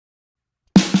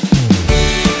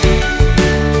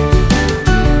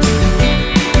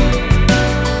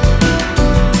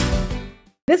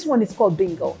This one is called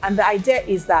bingo. And the idea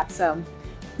is that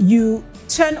you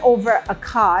turn over a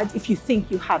card if you think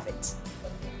you have it.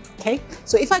 Okay,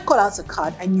 so if I call out a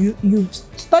card and you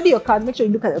study your card, make sure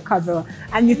you look at your card very well,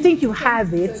 and you think you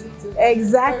have it,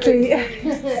 exactly.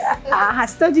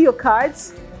 Study your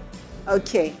cards.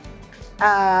 Okay.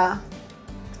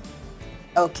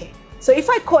 Okay. So if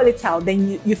I call it out,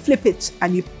 then you flip it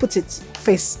and you put it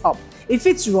face up. If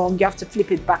it's wrong, you have to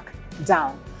flip it back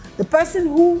down. The person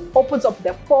who opens up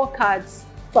their 4 cards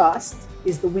first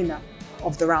is the winner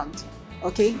of the round.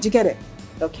 Okay, do you get it?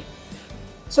 Okay.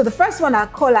 So the first one I'll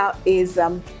call out is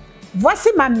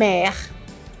Voici ma mère.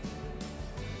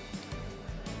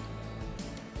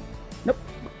 Nope.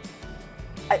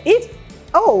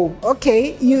 Oh,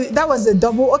 okay. That was a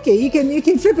double. Okay, you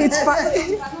can flip it.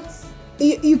 Fine.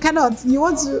 You cannot. You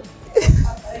want to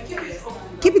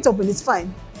keep it open. It's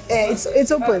fine.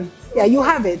 It's open. Yeah, you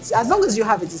have it. As long as you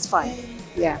have it, it's fine.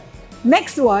 Yeah.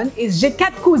 Next one is J'ai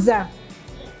 4 cousins.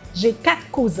 J'ai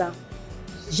 4 cousins.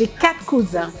 J'ai 4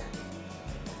 cousins.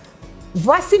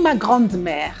 Voici ma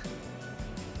grande-mère.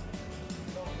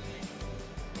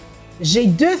 J'ai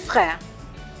 2 frères.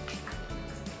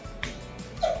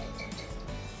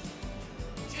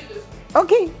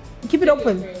 Okay, keep it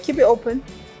open. Keep it open.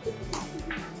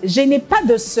 Je n'ai pas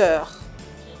de sœur.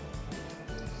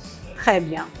 Très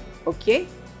bien. OK.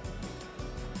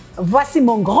 Voici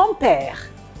mon grand-père.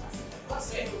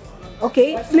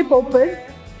 Okay, flip open.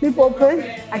 Flip open.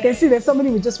 I can see there's somebody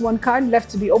with just 1 card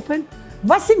left to be open.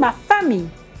 Voici ma famille.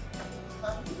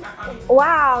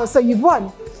 Wow, so you've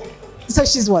won. So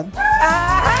she's won.